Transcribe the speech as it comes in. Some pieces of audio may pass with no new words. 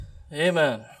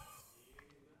Amen.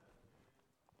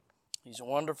 He's a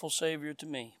wonderful Savior to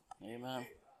me. Amen.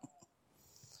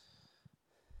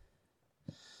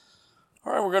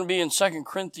 All right, we're going to be in 2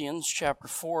 Corinthians chapter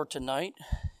 4 tonight.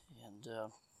 And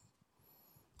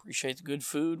appreciate the good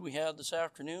food we had this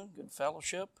afternoon, good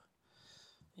fellowship.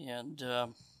 And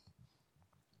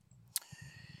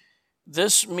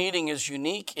this meeting is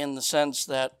unique in the sense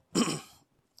that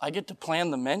I get to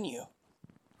plan the menu.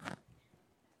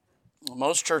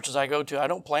 Most churches I go to, I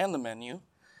don't plan the menu.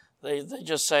 They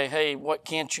just say, hey, what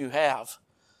can't you have?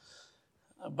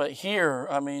 But here,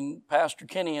 I mean, Pastor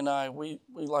Kenny and I, we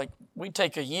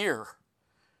take a year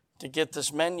to get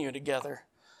this menu together.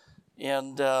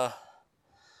 And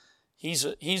he's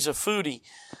a foodie.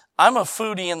 I'm a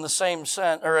foodie in the same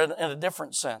sense, or in a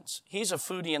different sense. He's a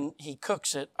foodie and he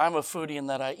cooks it. I'm a foodie in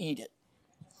that I eat it.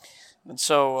 And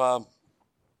so,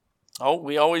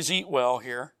 we always eat well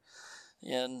here.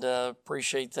 And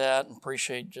appreciate that and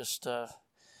appreciate just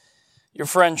your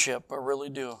friendship. I really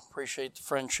do. Appreciate the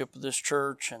friendship of this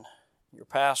church and your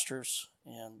pastors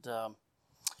and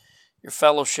your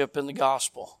fellowship in the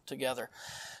gospel together.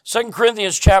 2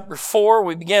 Corinthians chapter 4,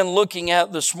 we began looking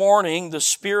at this morning the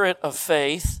spirit of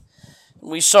faith.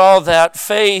 We saw that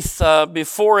faith,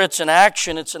 before it's an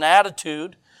action, it's an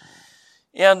attitude.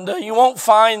 And you won't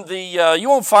find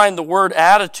the word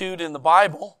attitude in the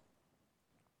Bible.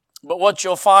 But what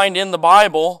you'll find in the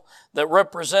Bible that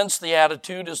represents the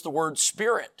attitude is the word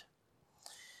spirit.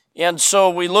 And so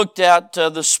we looked at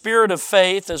the spirit of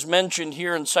faith as mentioned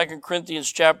here in 2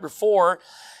 Corinthians chapter 4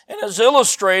 and as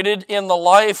illustrated in the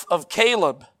life of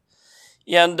Caleb.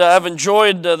 And I've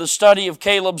enjoyed the study of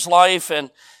Caleb's life. And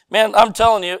man, I'm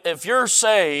telling you, if you're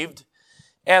saved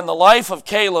and the life of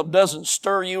Caleb doesn't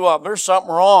stir you up, there's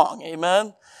something wrong.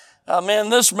 Amen?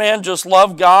 This man just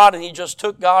loved God and he just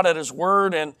took God at His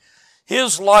word, and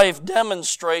his life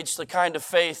demonstrates the kind of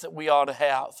faith that we ought to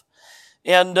have.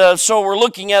 And so we're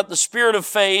looking at the spirit of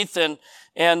faith,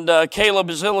 and Caleb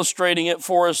is illustrating it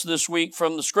for us this week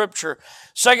from the Scripture.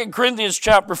 2 Corinthians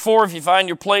chapter 4, if you find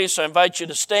your place, I invite you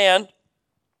to stand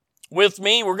with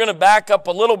me. We're going to back up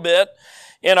a little bit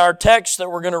in our text that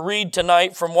we're going to read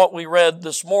tonight from what we read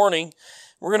this morning.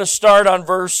 We're going to start on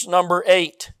verse number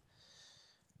 8.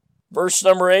 Verse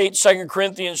number 8, 2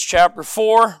 Corinthians chapter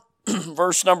 4.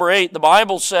 Verse number 8, the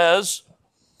Bible says,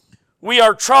 "We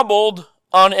are troubled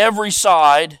on every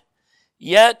side,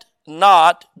 yet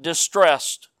not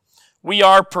distressed. We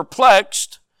are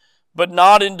perplexed, but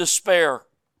not in despair.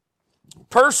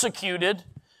 Persecuted,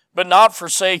 but not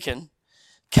forsaken.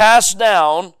 Cast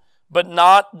down, but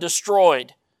not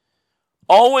destroyed.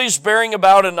 Always bearing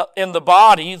about in the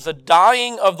body the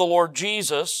dying of the Lord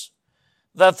Jesus,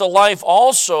 that the life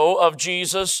also of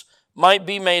Jesus might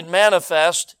be made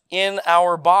manifest in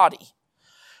our body.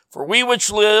 For we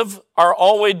which live are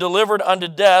always delivered unto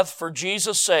death for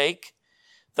Jesus' sake,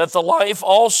 that the life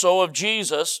also of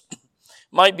Jesus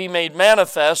might be made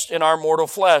manifest in our mortal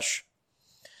flesh.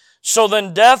 So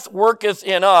then death worketh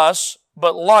in us,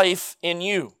 but life in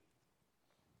you.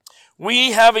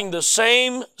 We having the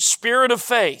same spirit of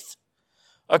faith,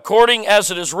 according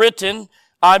as it is written,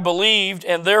 I believed,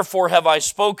 and therefore have I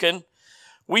spoken.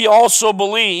 We also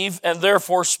believe, and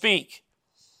therefore speak,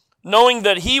 knowing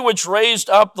that He which raised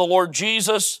up the Lord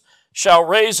Jesus shall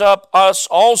raise up us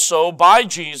also by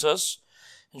Jesus,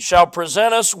 and shall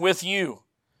present us with you.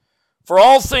 For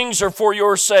all things are for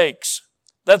your sakes,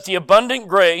 that the abundant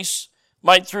grace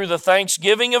might through the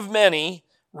thanksgiving of many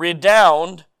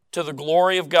redound to the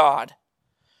glory of God.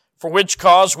 For which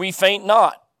cause we faint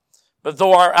not, but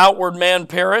though our outward man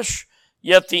perish,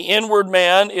 yet the inward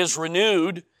man is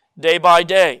renewed day by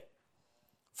day.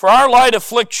 For our light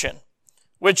affliction,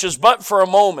 which is but for a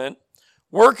moment,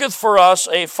 worketh for us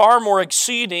a far more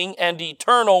exceeding and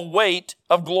eternal weight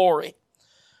of glory.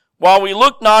 While we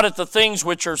look not at the things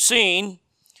which are seen,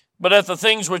 but at the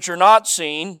things which are not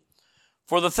seen.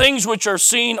 For the things which are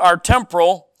seen are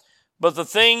temporal, but the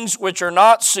things which are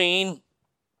not seen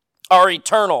are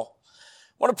eternal.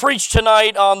 I want to preach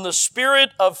tonight on the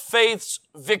spirit of faith's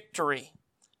victory.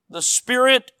 The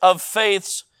spirit of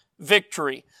faith's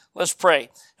victory. Let's pray.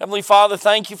 Heavenly Father,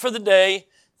 thank you for the day.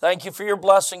 Thank you for your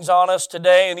blessings on us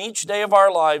today and each day of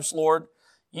our lives, Lord.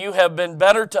 You have been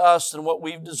better to us than what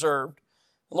we've deserved.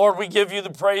 Lord, we give you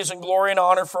the praise and glory and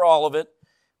honor for all of it.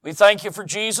 We thank you for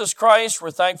Jesus Christ.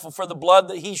 We're thankful for the blood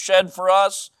that He shed for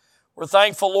us. We're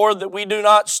thankful, Lord, that we do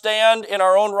not stand in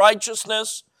our own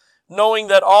righteousness, knowing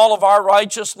that all of our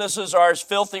righteousnesses are as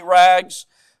filthy rags.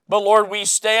 But Lord, we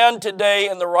stand today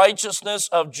in the righteousness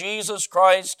of Jesus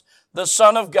Christ, the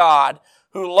Son of God,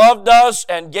 who loved us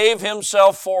and gave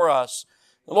Himself for us.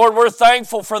 Lord, we're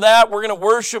thankful for that. We're going to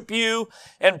worship you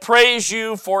and praise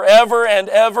you forever and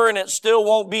ever, and it still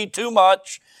won't be too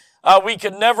much. We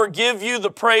could never give you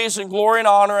the praise and glory and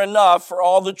honor enough for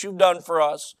all that you've done for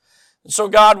us. And so,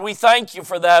 God, we thank you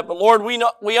for that. But Lord,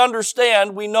 we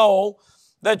understand, we know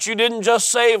that you didn't just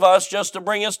save us just to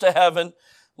bring us to heaven.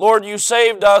 Lord, you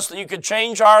saved us that you could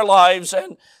change our lives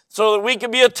and so that we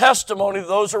could be a testimony to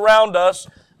those around us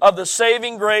of the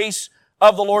saving grace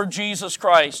of the Lord Jesus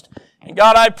Christ. And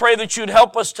God, I pray that you'd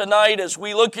help us tonight as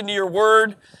we look into your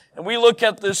word and we look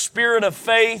at this spirit of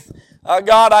faith.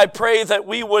 God, I pray that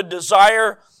we would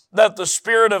desire that the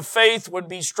spirit of faith would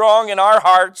be strong in our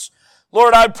hearts.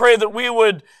 Lord, I pray that we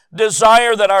would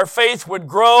desire that our faith would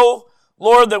grow.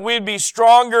 Lord, that we'd be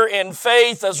stronger in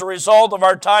faith as a result of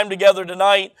our time together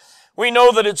tonight. We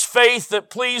know that it's faith that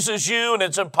pleases you and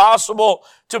it's impossible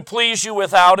to please you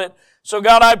without it. So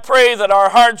God, I pray that our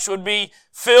hearts would be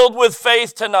filled with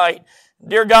faith tonight.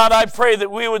 Dear God, I pray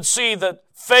that we would see that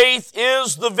faith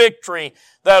is the victory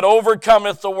that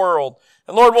overcometh the world.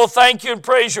 And Lord, we'll thank you and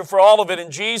praise you for all of it.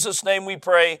 In Jesus' name we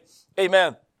pray.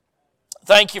 Amen.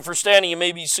 Thank you for standing. You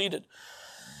may be seated.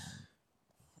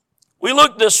 We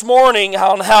looked this morning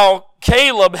on how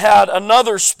Caleb had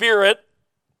another spirit,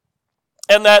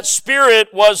 and that spirit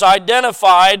was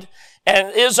identified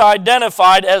and is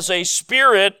identified as a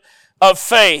spirit of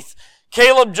faith.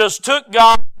 Caleb just took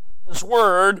God's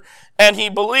word and he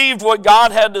believed what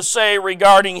God had to say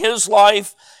regarding his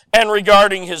life and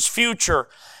regarding his future.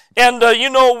 And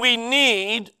we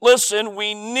need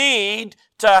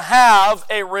to have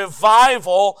a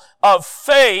revival of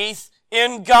faith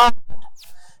in God.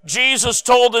 Jesus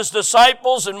told his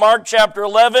disciples in Mark chapter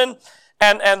 11,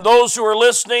 and those who are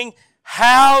listening,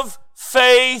 have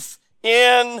faith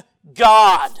in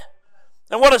God.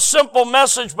 And what a simple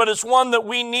message, but it's one that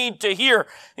we need to hear.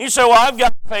 And you say, well, I've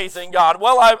got faith in God.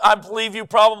 Well, I believe you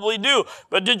probably do.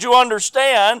 But do you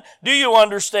understand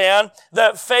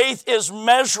that faith is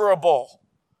measurable?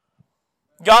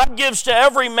 God gives to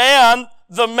every man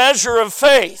the measure of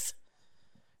faith.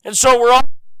 And so we're all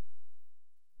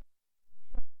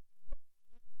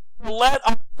to let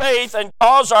our faith and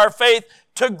cause our faith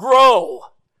to grow.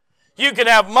 You can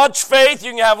have much faith,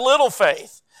 you can have little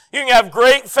faith. You can have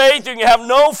great faith, you can have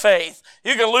no faith.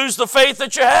 You can lose the faith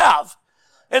that you have.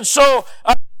 And so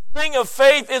a thing of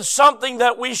faith is something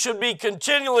that we should be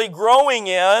continually growing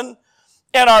in,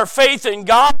 and our faith in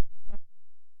God.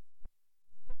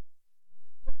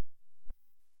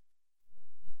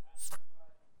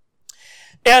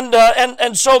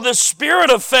 And so this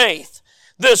spirit of faith,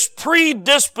 this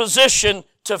predisposition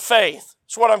to faith,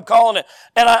 that's what I'm calling it.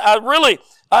 And I really,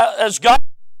 as God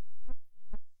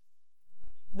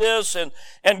this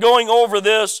and going over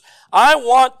this, I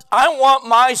want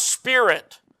my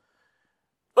spirit,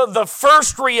 but the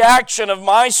first reaction of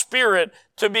my spirit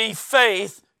to be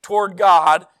faith toward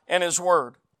God and His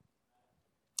Word.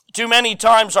 Too many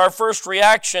times our first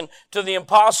reaction to the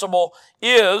impossible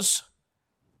is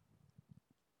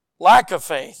lack of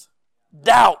faith,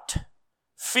 doubt,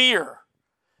 fear.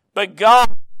 But God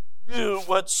can do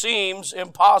what seems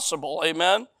impossible.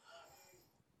 Amen?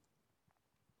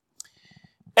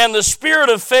 And the spirit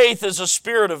of faith is a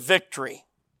spirit of victory.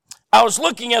 I was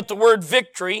looking at the word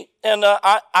victory, and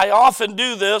I often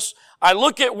do this. I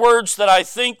look at words that I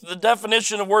think, the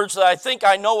definition of words that I think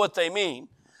I know what they mean.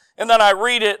 And then I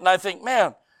read it and I think,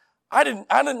 man, I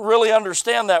didn't really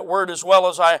understand that word as well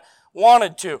as I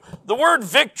wanted to. The word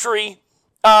victory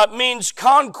means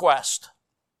conquest.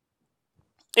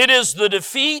 It is the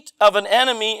defeat of an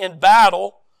enemy in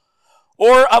battle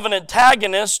or of an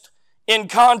antagonist in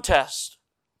contest.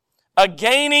 A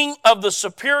gaining of the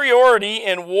superiority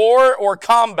in war or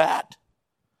combat.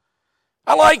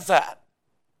 I like that.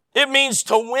 It means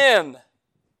to win.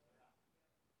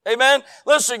 Amen?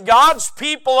 Listen, God's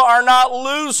people are not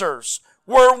losers.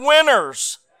 We're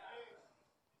winners.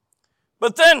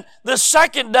 But then the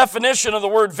second definition of the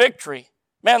word victory,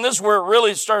 man, this is where it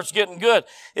really starts getting good.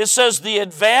 It says the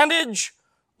advantage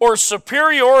or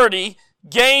superiority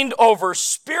gained over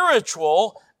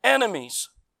spiritual enemies,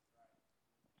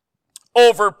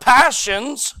 over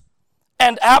passions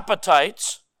and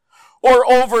appetites, or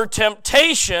over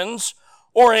temptations,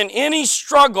 or in any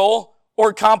struggle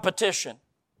or competition.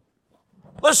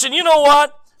 Listen, you know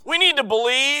what? We need to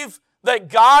believe that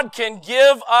God can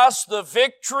give us the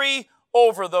victory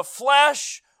over the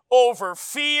flesh, over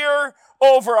fear,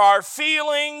 over our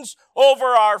feelings, over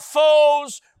our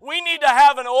foes. We need to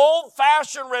have an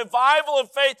old-fashioned revival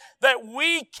of faith that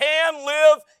we can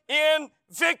live in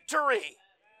victory.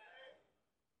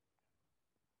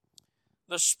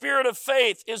 The spirit of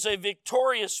faith is a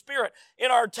victorious spirit.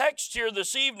 In our text here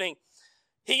this evening,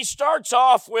 he starts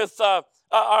off with, in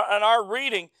our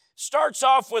reading, starts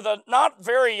off with a not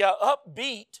very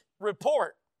upbeat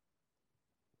report.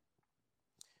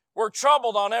 We're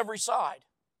troubled on every side.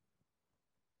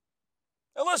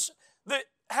 Now listen,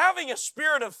 having a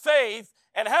spirit of faith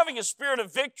and having a spirit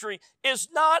of victory is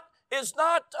not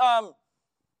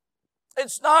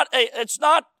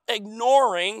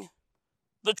ignoring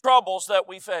the troubles that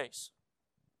we face.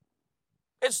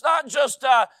 It's not just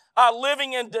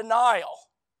living in denial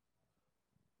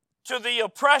to the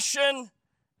oppression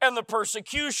and the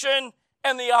persecution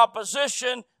and the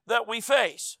opposition that we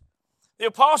face. The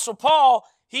Apostle Paul,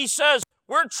 he says,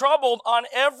 we're troubled on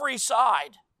every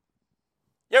side.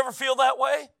 You ever feel that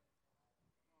way?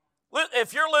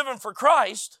 If you're living for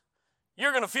Christ,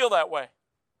 you're going to feel that way.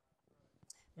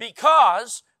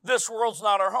 Because this world's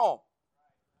not our home.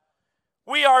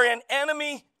 We are in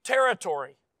enemy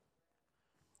territory.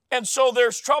 And so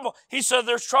there's trouble. He said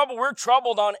there's trouble. We're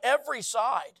troubled on every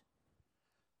side.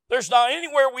 There's not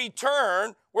anywhere we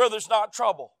turn where there's not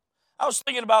trouble. I was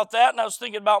thinking about that, and I was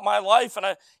thinking about my life, and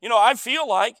I feel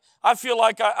like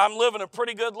I'm living a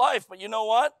pretty good life. But you know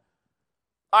what?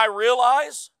 I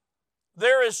realize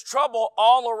there is trouble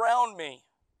all around me.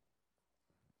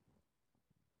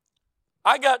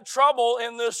 I got trouble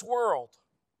in this world.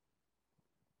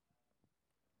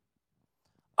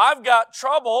 I've got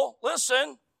trouble,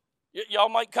 listen, y'all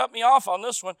might cut me off on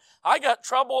this one. I got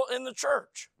trouble in the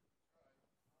church.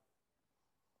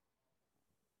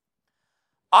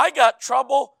 I got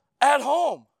trouble at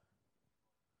home.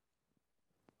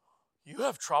 You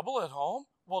have trouble at home?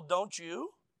 Well, don't you?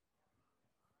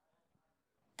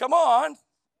 Come on.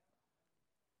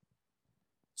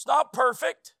 It's not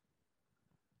perfect.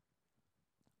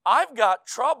 I've got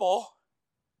trouble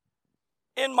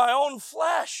in my own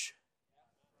flesh,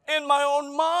 in my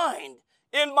own mind,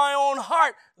 in my own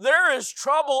heart. There is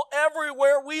trouble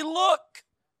everywhere we look.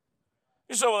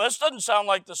 You say, well, this doesn't sound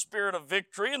like the spirit of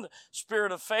victory and the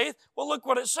spirit of faith. Well, look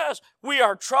what it says. We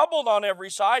are troubled on every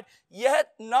side, yet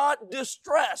not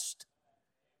distressed.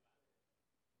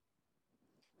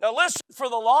 Now listen, for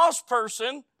the lost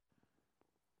person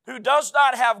who does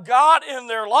not have God in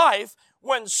their life,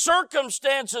 when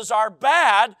circumstances are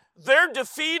bad, they're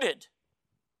defeated.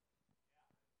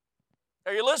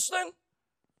 Are you listening?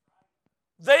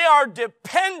 They are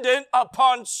dependent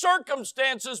upon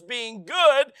circumstances being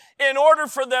good in order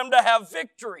for them to have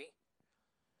victory.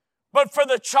 But for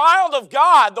the child of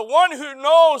God, the one who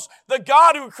knows the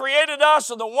God who created us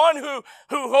and the one who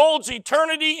holds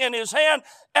eternity in his hand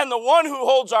and the one who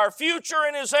holds our future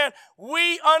in his hand,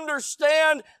 we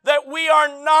understand that we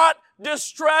are not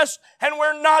distressed and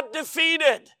we're not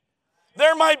defeated.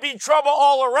 There might be trouble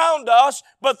all around us,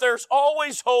 but there's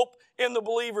always hope in the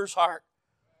believer's heart.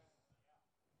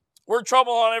 We're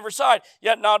troubled on every side,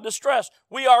 yet not distressed.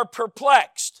 We are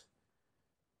perplexed.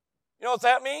 You know what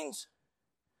that means?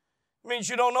 It means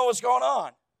you don't know what's going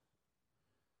on.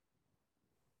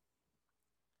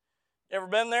 You ever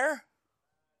been there?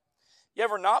 You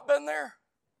ever not been there?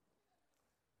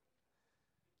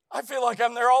 I feel like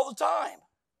I'm there all the time.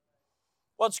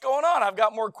 What's going on? I've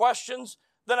got more questions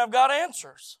than I've got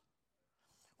answers.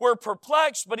 We're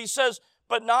perplexed, but he says,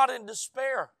 but not in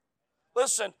despair.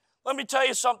 Listen, let me tell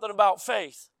you something about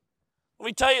faith. Let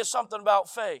me tell you something about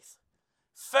faith.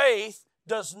 Faith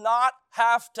does not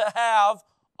have to have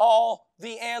all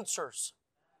the answers.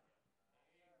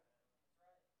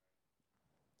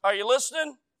 Are you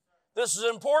listening? This is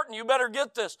important. You better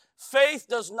get this. Faith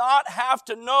does not have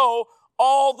to know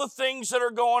all the things that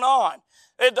are going on.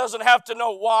 It doesn't have to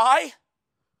know why.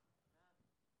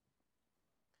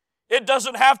 It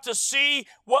doesn't have to see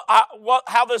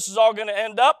how this is all going to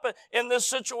end up in this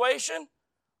situation.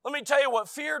 Let me tell you what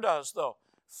fear does, though.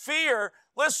 Fear,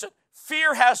 listen,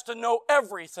 fear has to know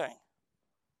everything.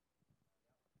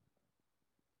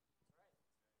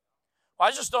 Well,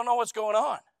 I just don't know what's going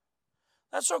on.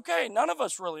 That's okay. None of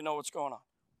us really know what's going on.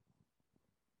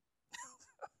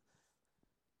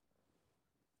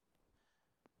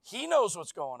 He knows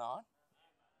what's going on.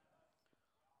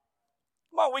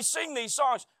 Come on, we sing these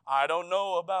songs. I don't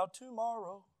know about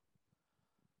tomorrow.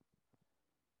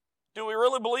 Do we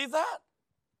really believe that?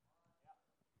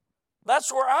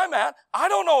 That's where I'm at. I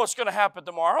don't know what's going to happen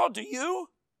tomorrow. Do you?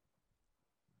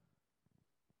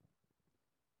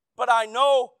 But I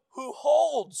know who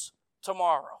holds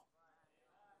tomorrow.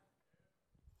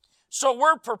 So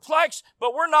we're perplexed,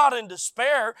 but we're not in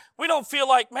despair. We don't feel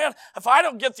like, man, if I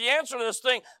don't get the answer to this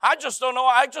thing, I just don't know.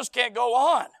 I just can't go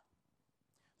on.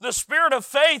 The spirit of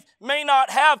faith may not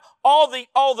have all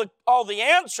the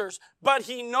answers, but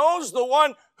he knows the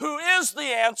one who is the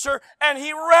answer, and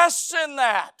he rests in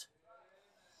that.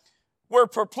 We're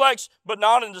perplexed, but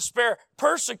not in despair.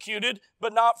 Persecuted,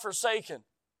 but not forsaken.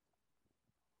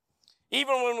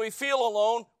 Even when we feel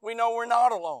alone, we know we're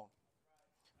not alone.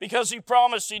 Because He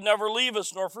promised He'd never leave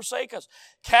us nor forsake us.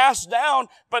 Cast down,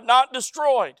 but not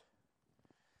destroyed.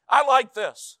 I like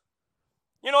this.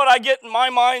 You know what I get in my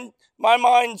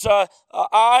mind's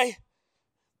eye?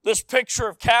 This picture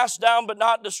of cast down, but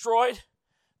not destroyed.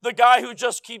 The guy who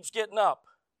just keeps getting up.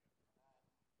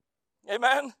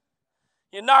 Amen?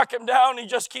 You knock him down, he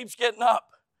just keeps getting up.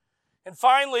 And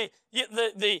finally,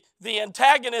 the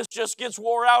antagonist just gets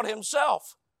wore out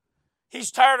himself.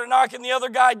 He's tired of knocking the other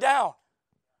guy down.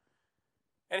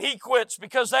 And he quits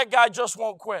because that guy just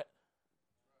won't quit.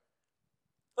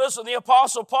 Listen, the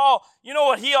Apostle Paul, you know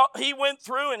what he went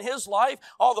through in his life?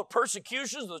 All the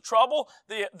persecutions, the trouble,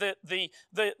 the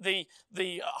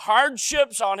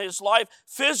hardships on his life,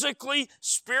 physically,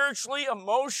 spiritually,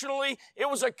 emotionally. It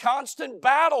was a constant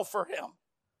battle for him.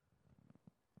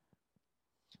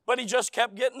 But he just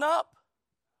kept getting up.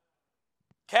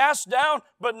 Cast down,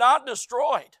 but not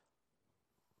destroyed.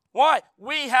 Why?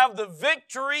 We have the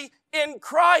victory in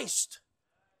Christ.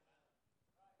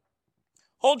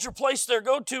 Hold your place there.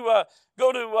 Go to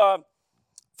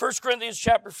 1 Corinthians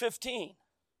chapter 15.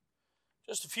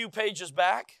 Just a few pages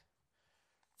back.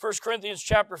 1 Corinthians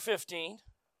chapter 15.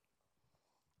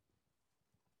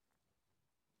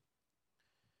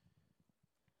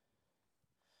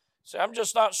 See, I'm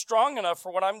just not strong enough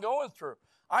for what I'm going through.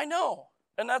 I know,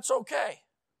 and that's okay.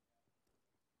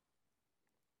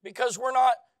 Because we're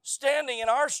not standing in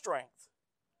our strength.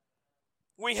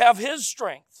 We have His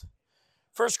strength.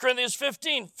 1 Corinthians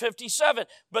 15:57.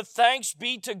 But thanks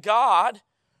be to God,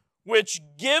 which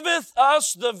giveth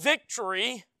us the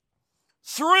victory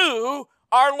through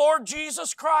our Lord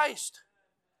Jesus Christ.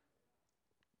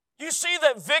 You see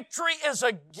that victory is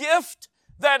a gift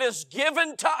that is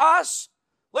given to us?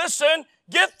 Listen,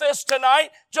 get this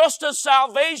tonight. Just as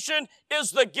salvation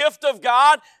is the gift of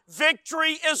God,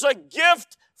 victory is a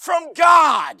gift from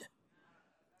God.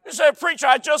 You say, preacher,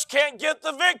 I just can't get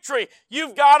the victory.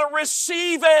 You've got to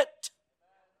receive it.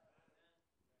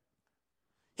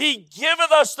 He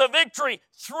giveth us the victory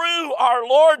through our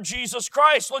Lord Jesus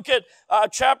Christ. Look at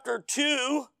chapter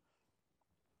 2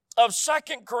 of 2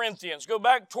 Corinthians. Go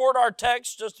back toward our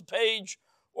text just a page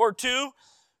or two.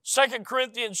 2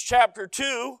 Corinthians chapter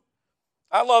 2.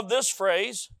 I love this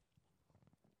phrase.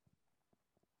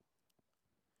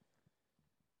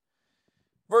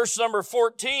 Verse number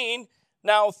 14.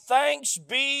 Now thanks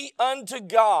be unto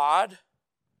God,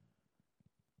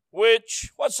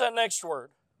 which, what's that next word?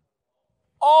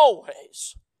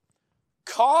 Always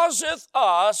causeth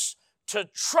us to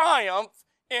triumph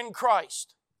in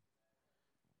Christ.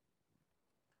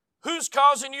 Who's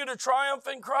causing you to triumph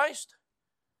in Christ?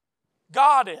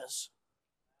 God is.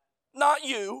 Not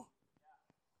you.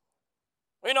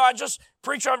 You know,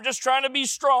 preacher, I'm just trying to be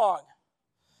strong.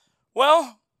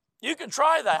 Well, you can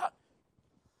try that.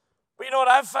 But you know what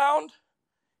I've found?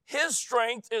 His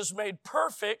strength is made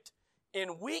perfect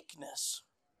in weakness.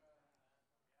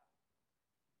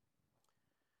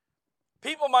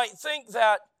 People might think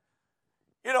that,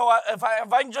 you know, if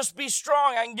I can just be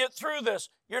strong, I can get through this.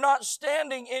 You're not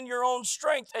standing in your own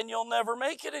strength, and you'll never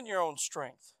make it in your own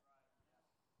strength.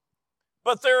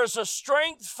 But there is a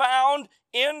strength found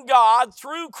in God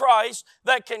through Christ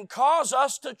that can cause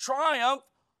us to triumph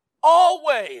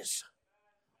always.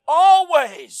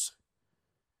 Always.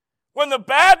 When the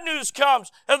bad news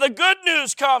comes and the good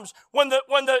news comes, when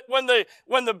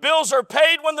the bills are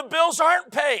paid, when the bills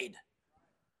aren't paid.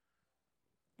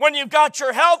 When you've got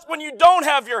your health, when you don't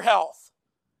have your health.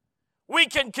 We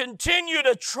can continue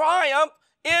to triumph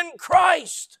in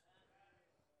Christ.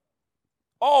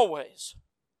 Always.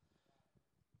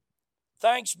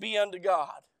 Thanks be unto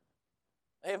God.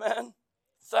 Amen.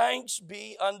 Thanks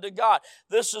be unto God.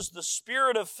 This is the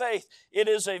spirit of faith. It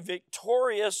is a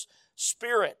victorious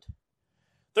spirit.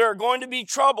 There are going to be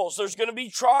troubles. There's going to be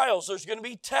trials. There's going to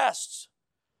be tests.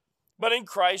 But in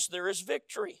Christ there is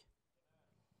victory.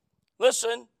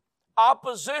 Listen,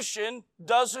 opposition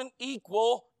doesn't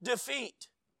equal defeat.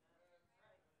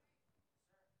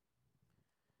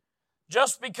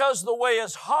 Just because the way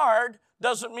is hard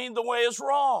doesn't mean the way is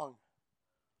wrong.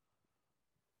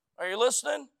 Are you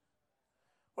listening?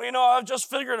 Well, you know, I've just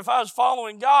figured if I was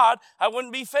following God, I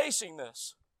wouldn't be facing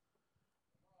this.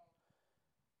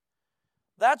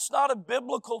 That's not a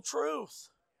biblical truth.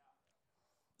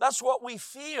 That's what we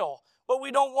feel. But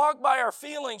we don't walk by our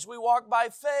feelings. We walk by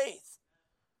faith.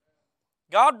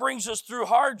 God brings us through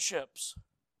hardships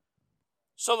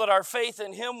so that our faith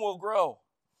in Him will grow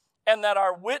and that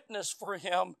our witness for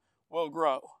Him will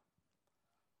grow.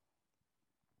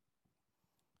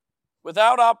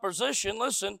 Without opposition,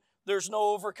 listen, there's no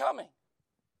overcoming.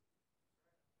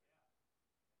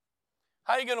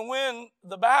 How are you going to win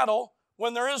the battle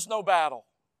when there is no battle?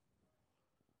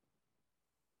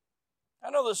 I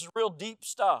know this is real deep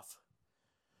stuff.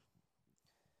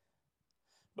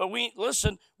 But we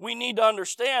need to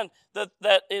understand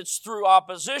that it's through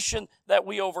opposition that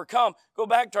we overcome. Go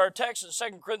back to our text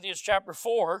in 2 Corinthians chapter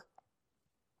 4.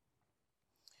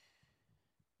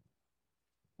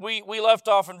 We left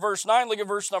off in verse 9. Look at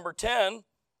verse number 10.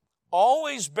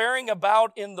 Always bearing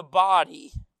about in the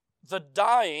body the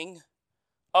dying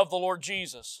of the Lord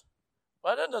Jesus.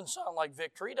 Well, that doesn't sound like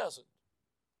victory, does it?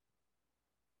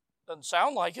 Doesn't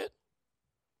sound like it.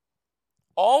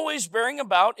 Always bearing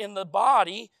about in the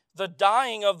body the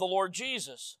dying of the Lord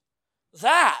Jesus,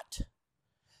 that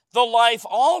the life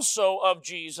also of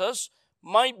Jesus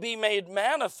might be made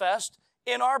manifest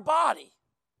in our body.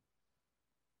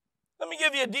 Let me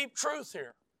give you a deep truth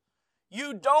here.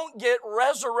 You don't get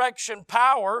resurrection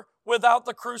power without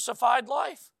the crucified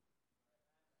life.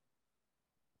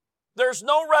 There's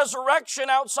no resurrection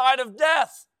outside of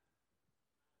death.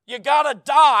 You got to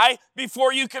die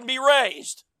before you can be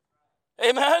raised.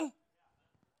 Amen?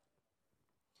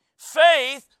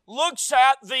 Faith looks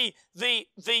at the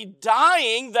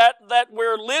dying that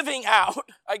we're living out,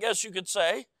 I guess you could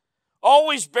say,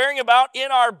 always bearing about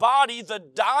in our body the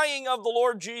dying of the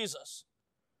Lord Jesus.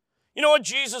 You know what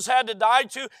Jesus had to die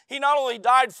to? He not only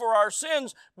died for our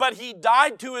sins, but he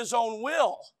died to his own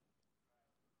will.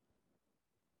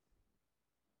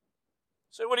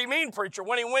 So what do you mean, preacher?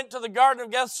 When he went to the Garden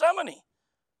of Gethsemane,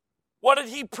 what did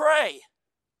he pray?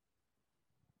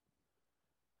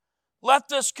 Let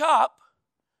this cup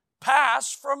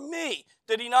pass from me.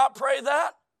 Did he not pray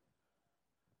that?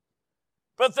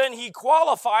 But then he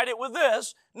qualified it with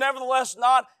this, nevertheless,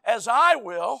 not as I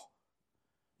will,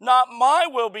 not my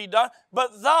will be done,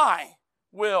 but thy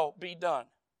will be done.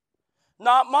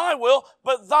 Not my will,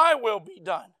 but thy will be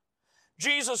done.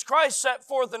 Jesus Christ set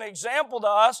forth an example to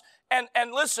us, and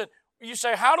listen, you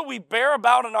say, how do we bear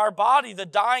about in our body the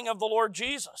dying of the Lord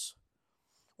Jesus?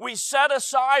 We set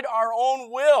aside our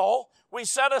own will, we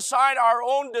set aside our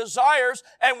own desires,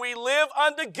 and we live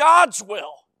unto God's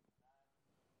will.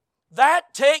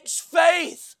 That takes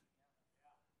faith.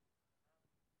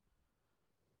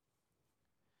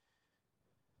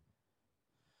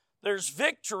 There's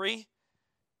victory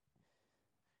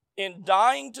in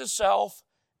dying to self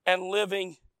and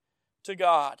living to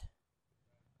God.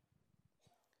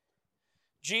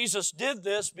 Jesus did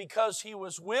this because he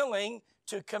was willing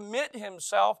to commit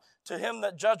himself to him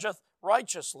that judgeth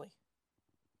righteously.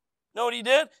 Know what he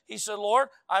did? He said, Lord,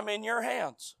 I'm in your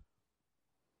hands.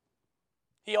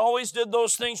 He always did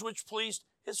those things which pleased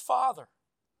his Father.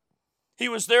 He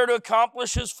was there to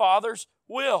accomplish his Father's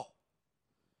will.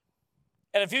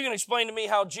 And if you can explain to me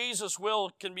how Jesus'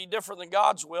 will can be different than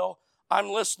God's will, I'm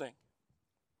listening.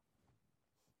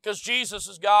 Because Jesus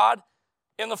is God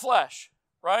in the flesh,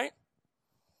 right?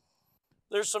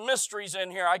 There's some mysteries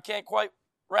in here I can't quite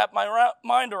wrap my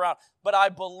mind around, but I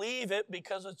believe it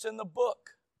because it's in the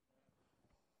book.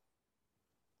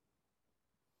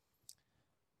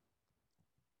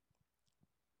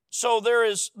 So there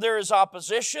is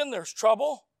opposition, there's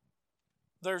trouble,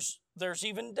 there's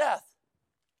even death.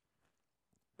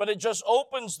 But it just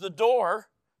opens the door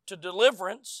to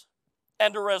deliverance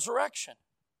and to resurrection.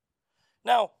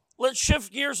 Now, let's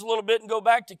shift gears a little bit and go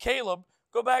back to Caleb.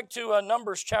 Go back to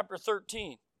Numbers chapter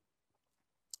 13.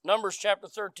 Numbers chapter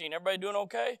 13. Everybody doing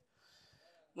okay?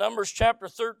 Numbers chapter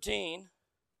 13.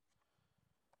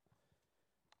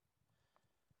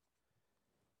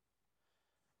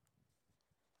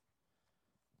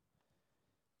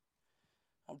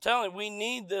 I'm telling you, we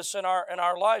need this in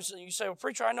our lives. And you say, well,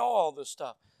 preacher, I know all this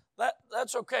stuff.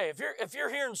 That's okay. If you're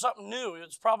hearing something new,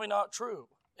 it's probably not true.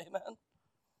 Amen?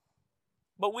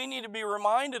 But we need to be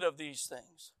reminded of these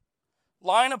things.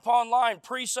 Line upon line,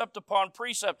 precept upon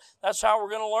precept. That's how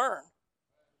we're going to learn.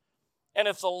 And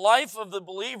if the life of the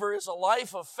believer is a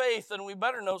life of faith, then we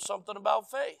better know something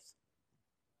about faith.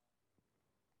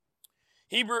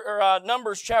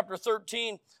 Numbers chapter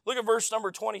 13, look at verse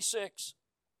number 26.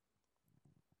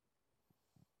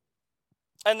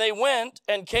 And they went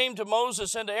and came to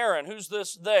Moses and to Aaron. Who's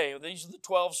this they? These are the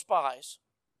 12 spies.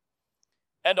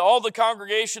 And all the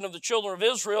congregation of the children of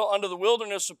Israel unto the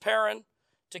wilderness of Paran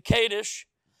to Kadesh,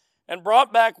 and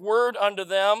brought back word unto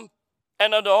them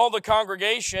and unto all the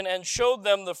congregation, and showed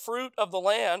them the fruit of the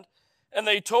land. And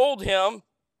they told him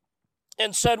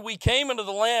and said, we came into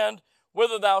the land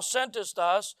whither thou sentest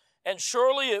us, and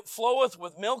surely it floweth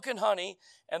with milk and honey,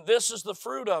 and this is the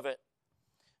fruit of it.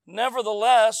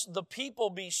 Nevertheless, the people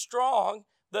be strong,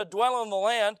 that dwell in the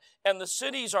land, and the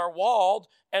cities are walled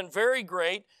and very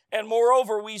great. And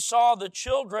moreover, we saw the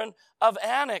children of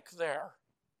Anak there.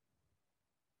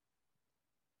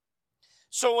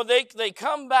 So when they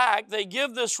come back, they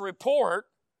give this report,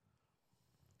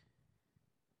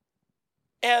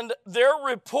 and their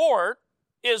report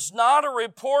is not a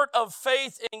report of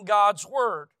faith in God's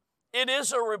word. It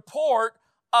is a report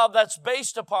that's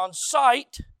based upon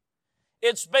sight.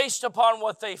 It's based upon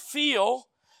what they feel.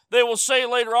 They will say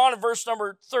later on in verse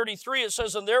number 33, it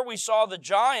says, and there we saw the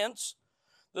giants,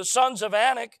 the sons of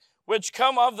Anak, which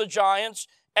come of the giants,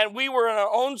 and we were in our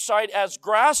own sight as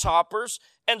grasshoppers,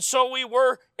 and so we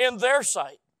were in their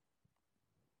sight.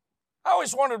 I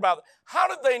always wondered about it. How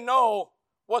did they know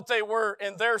what they were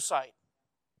in their sight?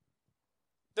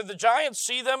 Did the giants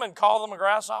see them and call them a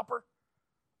grasshopper?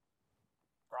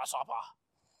 Grasshopper.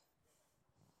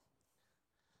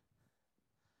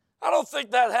 I don't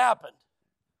think that happened.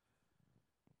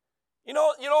 You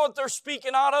know what they're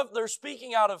speaking out of? They're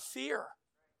speaking out of fear.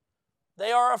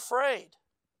 They are afraid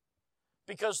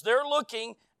because they're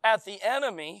looking at the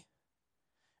enemy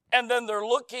and then they're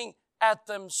looking at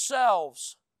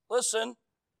themselves. Listen,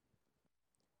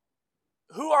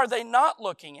 who are they not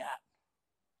looking at?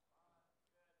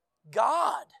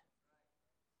 God.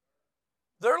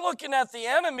 They're looking at the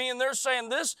enemy and they're saying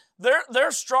this,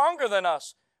 they're stronger than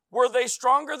us. Were they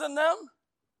stronger than them?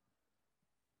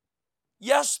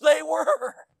 Yes, they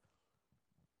were.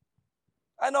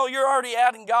 I know you're already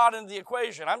adding God into the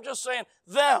equation. I'm just saying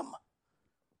them.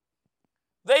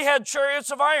 They had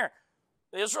chariots of iron.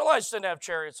 The Israelites didn't have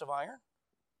chariots of iron.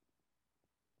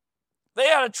 They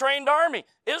had a trained army.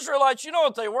 Israelites, you know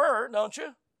what they were, don't you?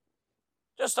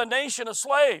 Just a nation of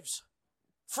slaves,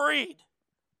 freed.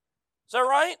 Is that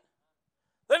right?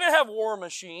 They didn't have war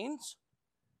machines.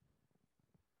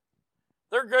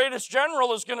 Their greatest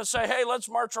general is going to say, hey, let's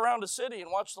march around a city and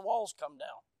watch the walls come down.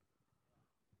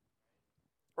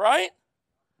 Right?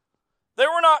 They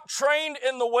were not trained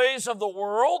in the ways of the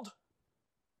world.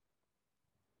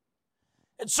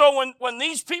 And so when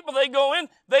these people, they go in,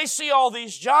 they see all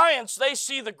these giants, they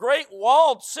see the great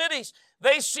walled cities,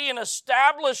 they see an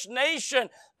established nation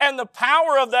and the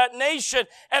power of that nation,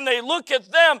 and they look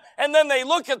at them, and then they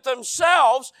look at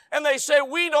themselves, and they say,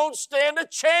 we don't stand a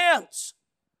chance.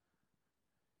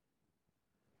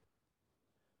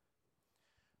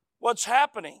 What's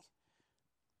happening?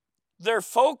 They're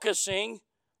focusing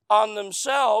on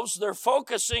themselves, they're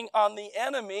focusing on the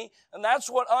enemy, and that's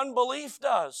what unbelief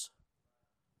does.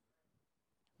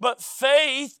 But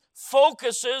faith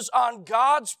focuses on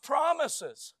God's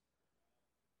promises.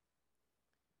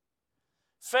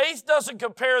 Faith doesn't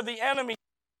compare the enemy to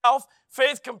itself.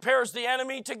 Faith compares the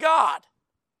enemy to God.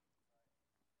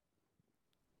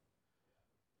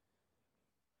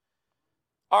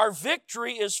 Our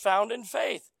victory is found in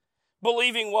faith,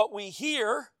 believing what we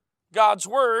hear, God's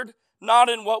word, not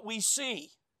in what we see.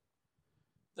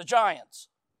 The giants.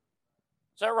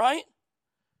 Is that right?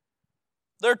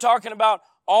 They're talking about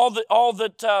all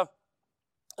that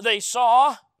they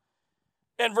saw.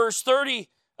 In verse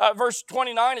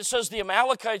 29, it says, the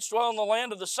Amalekites dwell in the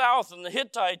land of the south, and the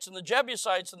Hittites, and the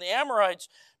Jebusites, and the Amorites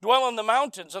dwell in the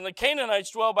mountains, and the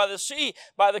Canaanites dwell by the sea,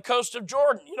 by the coast of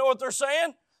Jordan. You know what they're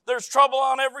saying? There's trouble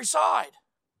on every side.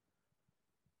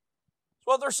 That's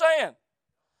what they're saying.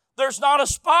 There's not a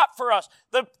spot for us.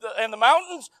 In the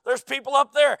mountains, there's people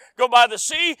up there. Go by the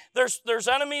sea, there's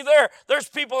enemy there. There's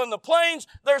people in the plains,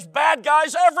 there's bad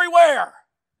guys everywhere.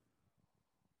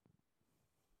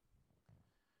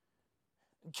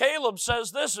 Caleb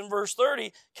says this in verse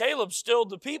 30. Caleb stilled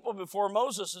the people before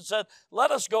Moses and said, let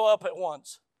us go up at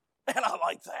once. And I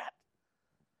like that.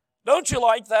 Don't you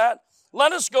like that?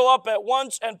 Let us go up at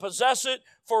once and possess it,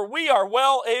 for we are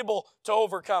well able to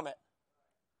overcome it.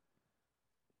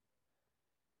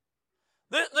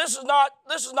 This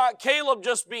is not Caleb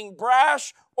just being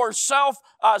brash or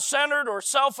self-centered or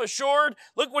self-assured.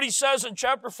 Look what he says in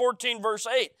chapter 14, verse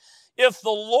 8. If the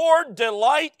Lord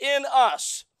delight in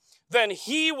us, then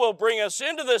he will bring us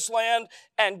into this land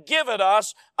and give it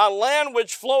us, a land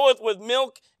which floweth with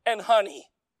milk and honey.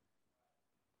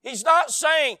 He's not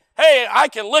saying, hey, I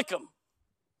can lick them.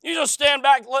 You just stand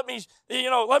back, let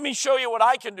me show you what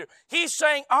I can do. He's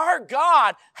saying our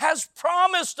God has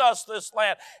promised us this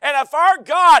land. And if our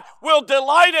God will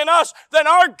delight in us, then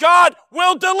our God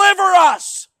will deliver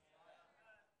us.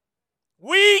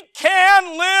 We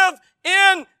can live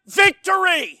in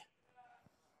victory.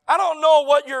 I don't know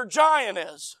what your giant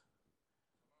is,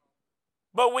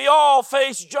 but we all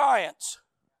face giants.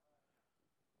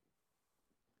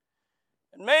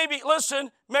 And maybe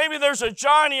there's a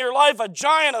giant in your life, a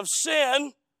giant of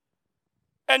sin,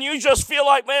 And you just feel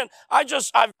like, man, I've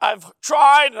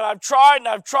tried and I've tried and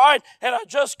I've tried and I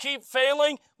just keep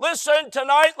failing. Listen,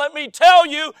 tonight, let me tell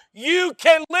you, you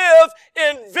can live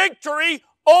in victory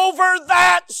over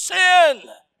that sin.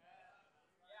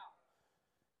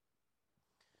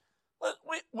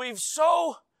 We've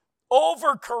so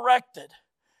overcorrected.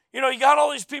 You know, you got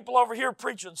all these people over here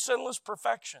preaching sinless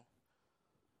perfection.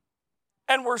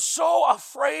 And we're so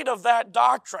afraid of that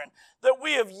doctrine that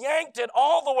we have yanked it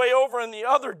all the way over in the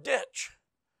other ditch.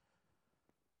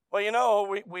 Well, you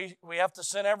know, we have to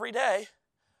sin every day.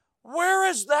 Where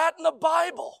is that in the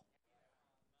Bible?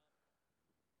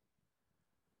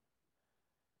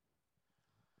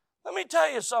 Let me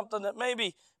tell you something that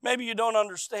maybe you don't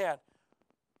understand.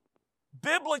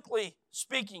 Biblically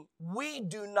speaking, we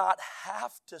do not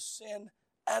have to sin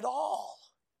at all.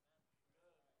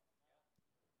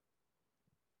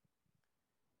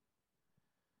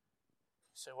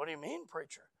 You say, what do you mean,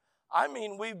 preacher? I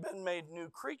mean, we've been made new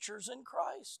creatures in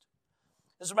Christ.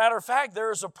 As a matter of fact,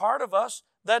 there is a part of us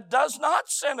that does not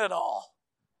sin at all.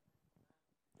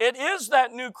 It is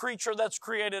that new creature that's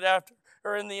created after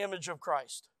or in the image of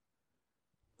Christ.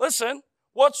 Listen,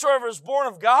 whatsoever is born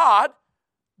of God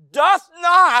doth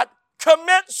not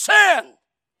commit sin.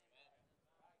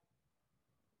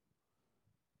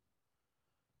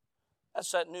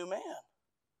 That's that new man.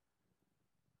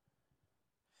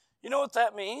 You know what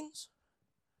that means?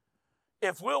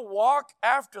 If we'll walk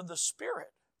after the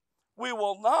Spirit, we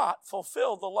will not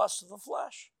fulfill the lust of the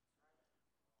flesh.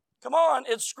 Come on,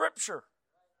 it's Scripture.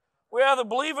 We either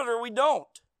believe it or we don't.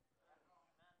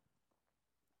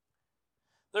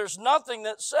 There's nothing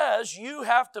that says you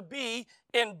have to be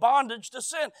in bondage to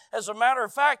sin. As a matter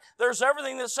of fact, there's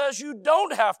everything that says you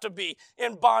don't have to be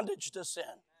in bondage to sin.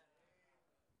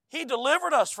 He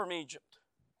delivered us from Egypt.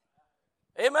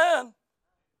 Amen.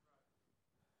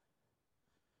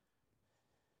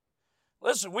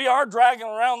 Listen, we are dragging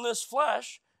around this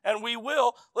flesh, and we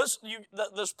will. Listen,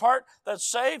 this part that's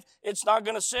saved, it's not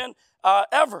going to sin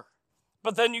ever.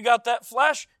 But then you got that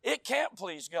flesh, it can't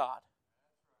please God.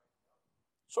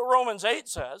 So Romans 8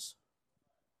 says.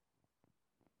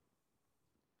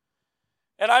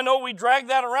 And I know we drag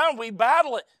that around, we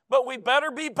battle it, but we better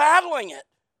be battling it.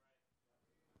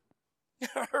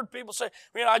 I heard people say,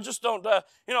 I just don't,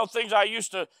 things I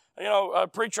used to,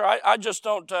 preacher, I just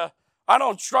don't, I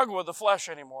don't struggle with the flesh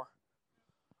anymore.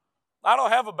 I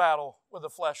don't have a battle with the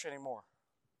flesh anymore.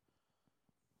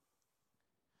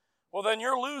 Well, then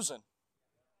you're losing.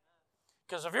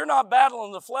 Because if you're not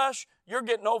battling the flesh, you're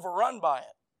getting overrun by it.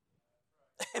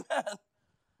 Amen.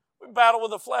 We battle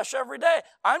with the flesh every day.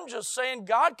 I'm just saying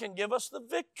God can give us the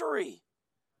victory.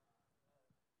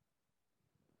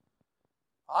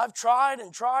 I've tried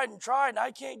and tried and tried, and I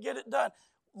can't get it done.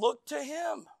 Look to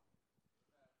Him.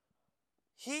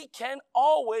 He can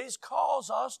always cause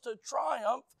us to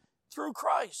triumph through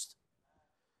Christ.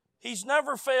 He's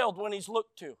never failed when He's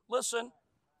looked to. Listen,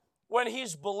 when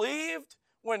He's believed,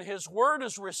 when His word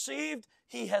is received,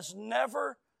 He has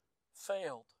never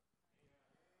failed.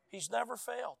 He's never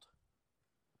failed.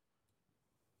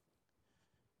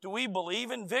 Do we believe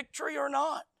in victory or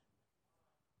not?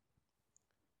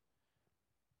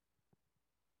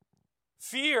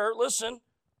 Fear, listen,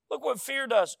 look what fear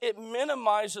does. It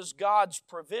minimizes God's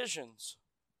provisions.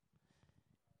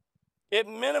 It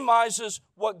minimizes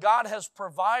what God has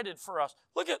provided for us.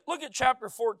 Look at chapter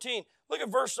 14. Look at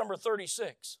verse number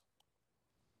 36.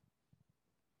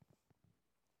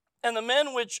 And the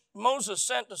men which Moses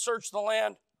sent to search the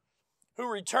land, who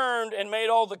returned and made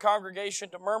all the congregation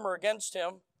to murmur against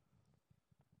him,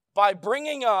 by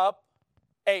bringing up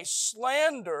a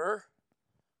slander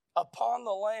upon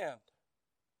the land.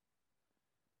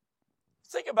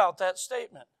 Think about that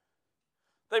statement.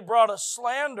 They brought a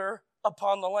slander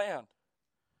upon the land.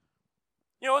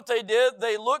 You know what they did?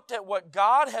 They looked at what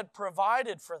God had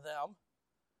provided for them,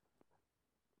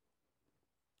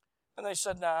 and they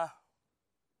said, nah,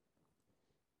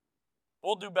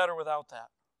 we'll do better without that.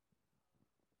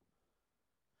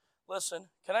 Listen,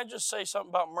 can I just say something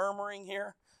about murmuring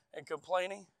here and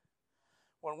complaining?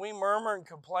 When we murmur and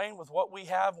complain with what we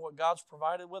have and what God's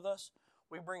provided with us,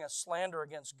 we bring a slander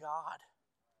against God.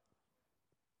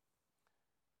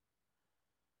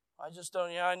 I just don't,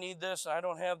 I need this, and I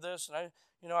don't have this,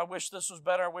 and I wish this was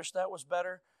better, I wish that was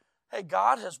better. Hey,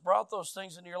 God has brought those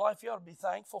things into your life. You ought to be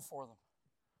thankful for them.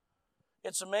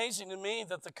 It's amazing to me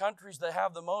that the countries that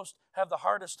have the most have the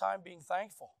hardest time being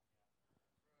thankful.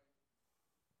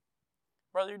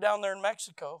 Brother, you're down there in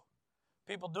Mexico,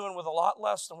 people doing with a lot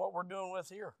less than what we're doing with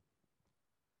here.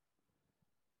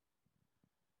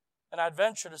 And I'd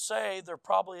venture to say they're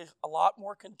probably a lot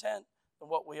more content than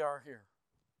what we are here.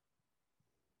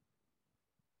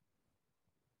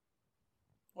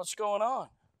 What's going on?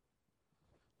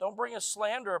 Don't bring a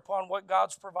slander upon what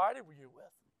God's provided you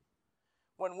with.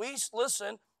 When we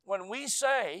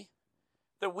say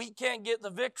that we can't get the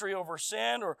victory over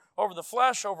sin or over the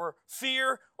flesh, over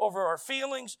fear, over our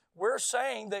feelings, we're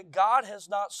saying that God has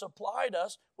not supplied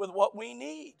us with what we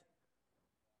need.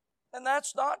 And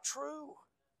that's not true.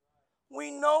 We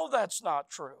know that's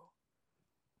not true.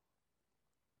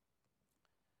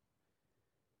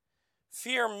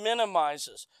 Fear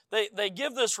minimizes. They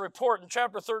give this report in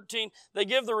chapter 13. They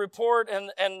give the report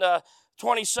in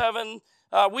 27.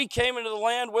 We came into the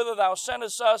land whither thou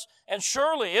sentest us, and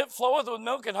surely it floweth with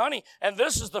milk and honey, and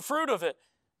this is the fruit of it.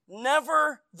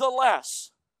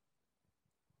 Nevertheless.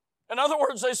 In other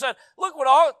words, they said, look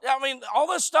all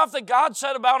this stuff that God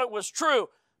said about it was true,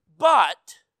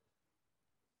 but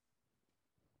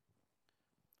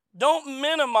don't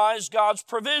minimize God's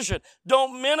provision.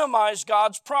 Don't minimize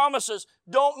God's promises.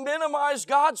 Don't minimize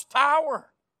God's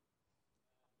power.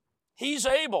 He's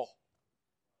able.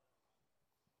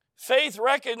 Faith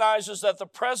recognizes that the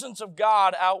presence of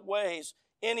God outweighs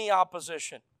any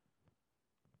opposition.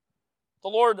 The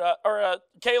Lord,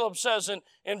 Caleb says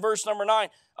in verse number 9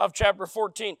 of chapter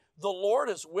 14, the Lord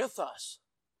is with us.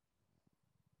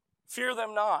 Fear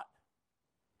them not.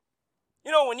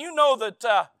 When you know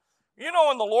that,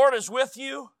 when the Lord is with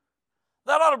you,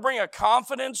 that ought to bring a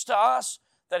confidence to us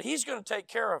that He's going to take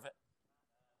care of it.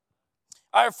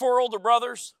 I have 4 older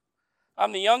brothers.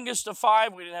 I'm the youngest of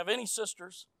 5. We didn't have any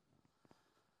sisters.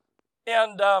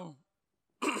 And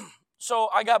so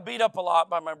I got beat up a lot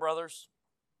by my brothers.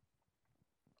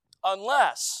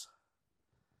 Unless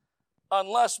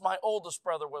my oldest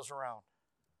brother was around.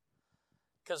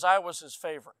 Because I was his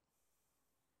favorite.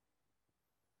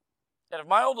 And if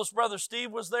my oldest brother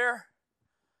Steve was there,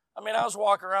 I was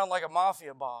walking around like a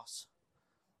mafia boss.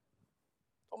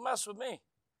 Don't mess with me.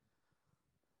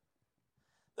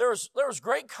 There was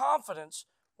great confidence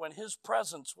when his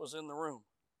presence was in the room.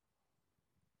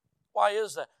 Why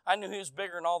is that? I knew he was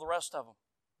bigger than all the rest of them.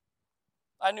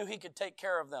 I knew he could take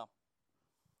care of them.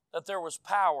 That there was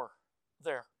power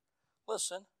there.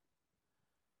 Listen,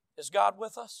 is God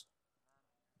with us?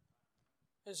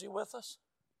 Is He with us?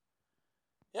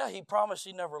 Yeah, He promised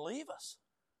He'd never leave us.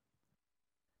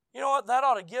 You know what? That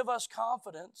ought to give us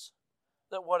confidence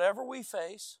that whatever we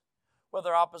face,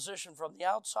 whether opposition from the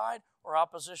outside or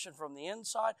opposition from the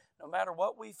inside, no matter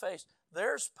what we face,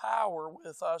 there's power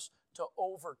with us to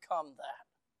overcome that.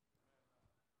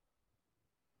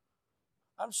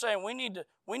 I'm saying we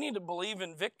need to believe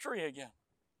in victory again.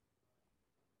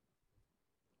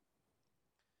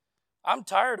 I'm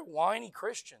tired of whiny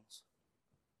Christians.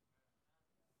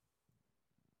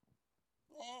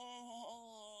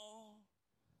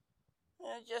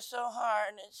 It's just so hard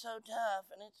and it's so tough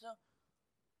and it's so...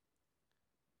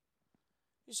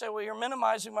 You say, well, you're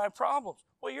minimizing my problems.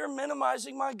 Well, you're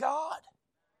minimizing my God.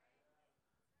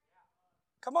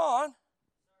 Come on.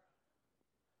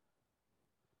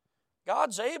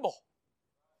 God's able.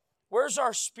 Where's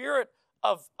our spirit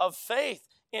of faith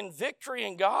in victory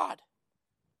in God?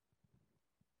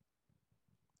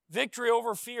 Victory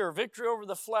over fear, victory over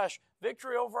the flesh,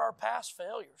 victory over our past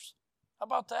failures. How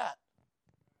about that?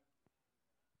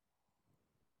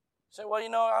 Say, well,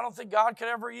 I don't think God could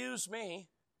ever use me.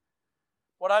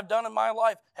 What I've done in my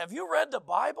life. Have you read the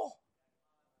Bible?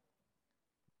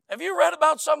 Have you read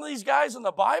about some of these guys in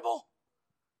the Bible?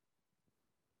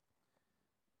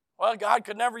 Well, God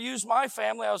could never use my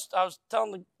family. I was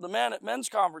telling the men at men's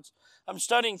conference, I'm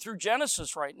studying through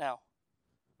Genesis right now.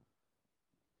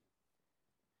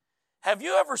 Have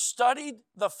you ever studied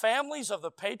the families of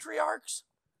the patriarchs?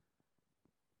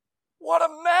 What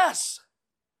a mess.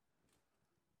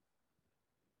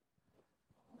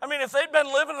 If they'd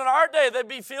been living in our day, they'd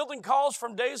be fielding calls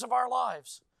from days of our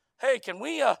lives. Hey, can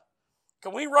we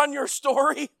run your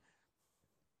story?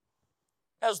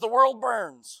 As the world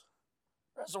burns,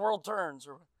 as the world turns.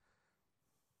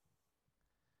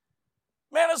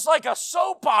 Man, it's like a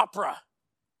soap opera.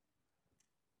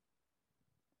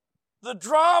 The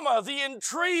drama, the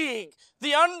intrigue,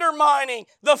 the undermining,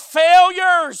 the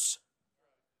failures.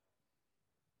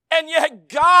 And yet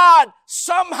God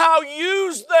somehow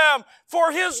used them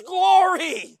for His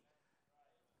glory.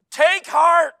 Take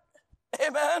heart.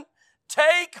 Amen.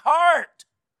 Take heart.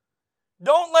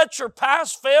 Don't let your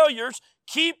past failures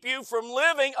keep you from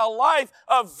living a life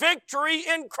of victory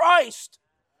in Christ.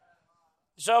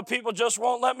 So people just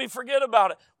won't let me forget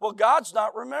about it. Well, God's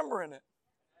not remembering it.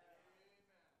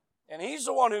 And He's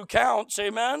the one who counts,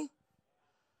 amen?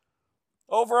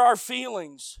 Over our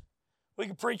feelings. We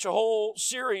could preach a whole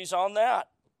series on that.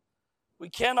 We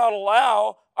cannot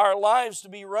allow our lives to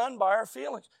be run by our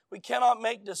feelings. We cannot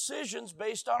make decisions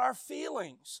based on our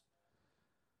feelings.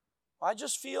 I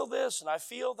just feel this, and I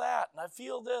feel that, and I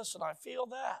feel this, and I feel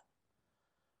that.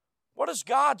 What does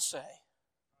God say?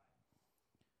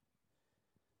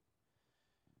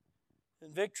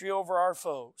 In victory over our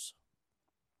foes.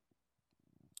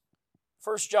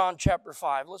 1 John chapter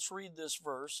 5. Let's read this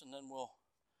verse, and then we'll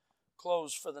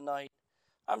close for the night.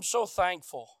 I'm so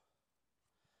thankful.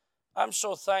 I'm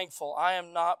so thankful I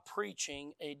am not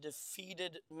preaching a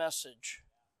defeated message.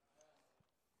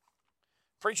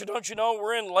 Preacher, don't you know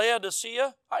we're in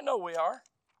Laodicea? I know we are.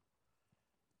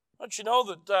 Don't you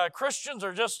know that Christians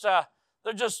are just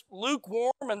they're just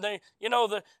lukewarm, and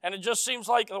and it just seems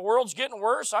like the world's getting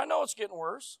worse? I know it's getting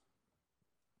worse.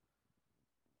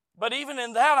 But even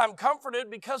in that, I'm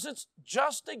comforted because it's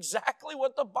just exactly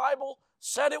what the Bible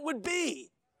said it would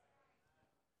be.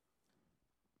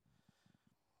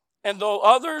 And though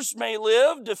others may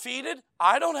live defeated,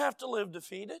 I don't have to live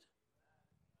defeated.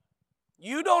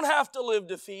 You don't have to live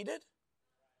defeated.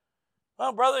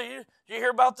 Well, brother, you hear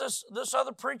about this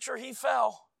other preacher? He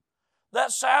fell.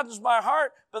 That saddens my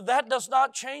heart, but that does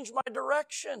not change my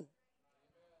direction.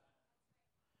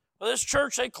 Well, this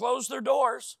church, they closed their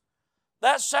doors.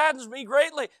 That saddens me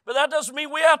greatly, but that doesn't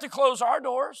mean we have to close our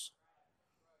doors.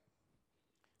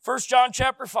 1 John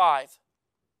chapter 5.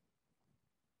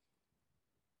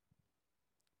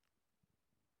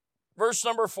 Verse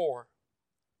number 4.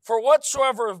 For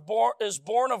whatsoever is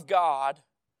born of God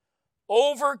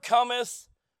overcometh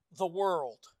the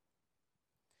world.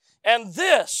 And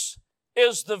this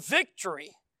is the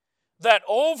victory that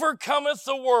overcometh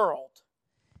the world,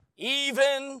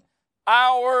 even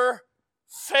our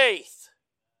faith.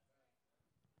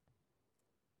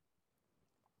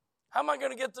 How am I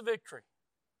going to get the victory?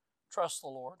 Trust the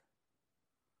Lord.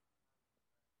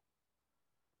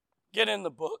 Get in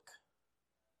the book.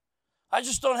 I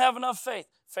just don't have enough faith.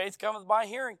 Faith cometh by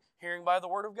hearing, hearing by the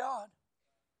word of God.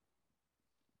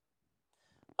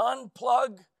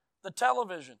 Unplug the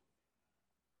television.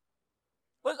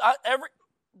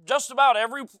 Just about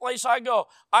every place I go,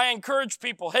 I encourage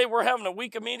people, hey, we're having a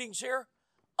week of meetings here.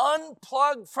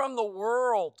 Unplug from the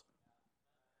world.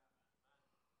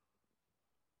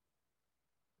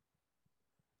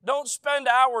 Don't spend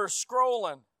hours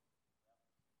scrolling.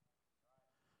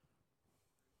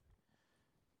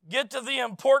 Get to the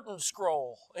important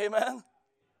scroll. Amen?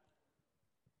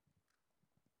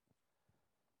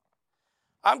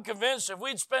 I'm convinced if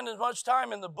we'd spend as much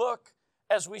time in the book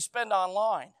as we spend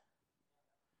online,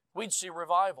 we'd see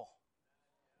revival.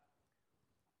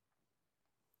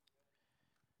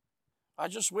 I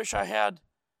just wish I had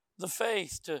the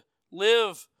faith to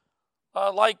live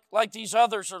like these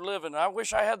others are living. I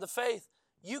wish I had the faith.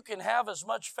 You can have as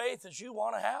much faith as you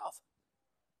want to have.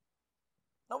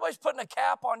 Nobody's putting a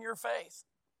cap on your faith.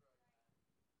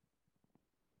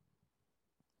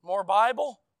 More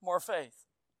Bible, more faith.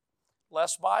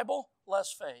 Less Bible,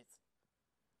 less faith.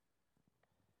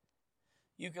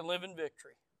 You can live in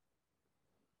victory.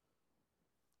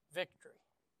 Victory.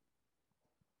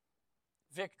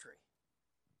 Victory.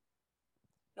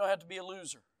 You don't have to be a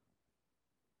loser.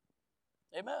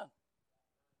 Amen.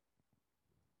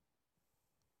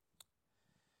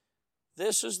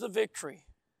 This is the victory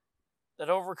that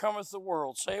overcometh the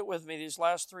world. Say it with me, these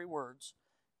last three words.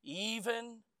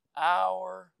 Even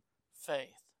our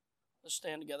faith. Let's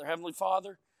stand together. Heavenly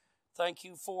Father, thank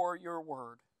you for your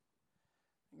word.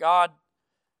 God,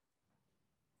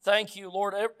 thank you,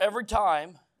 Lord, every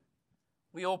time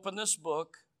we open this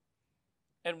book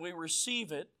and we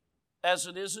receive it as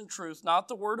it is in truth, not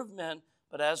the word of men,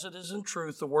 but as it is in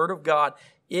truth, the word of God,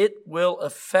 it will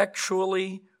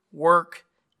effectually work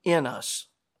in us.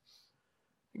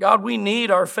 God, we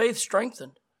need our faith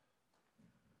strengthened.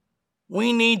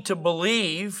 We need to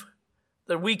believe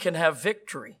that we can have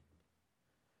victory.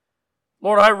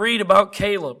 Lord, I read about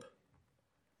Caleb.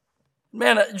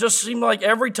 Man, it just seemed like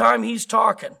every time he's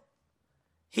talking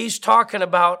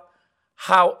about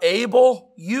how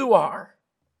able you are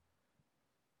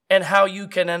and how you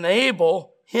can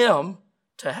enable him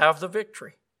to have the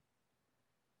victory.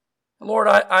 Lord,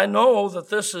 I know that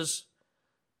this is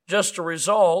just a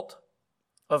result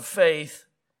of faith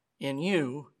in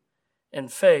you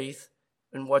and faith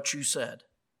in what you said.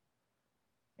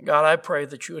 God, I pray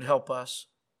that you would help us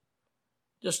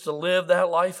just to live that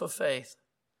life of faith,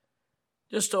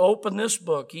 just to open this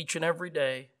book each and every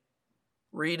day,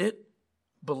 read it,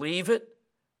 believe it,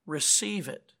 receive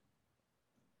it,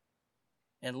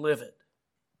 and live it.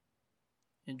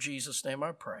 In Jesus' name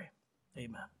I pray.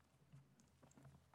 Amen.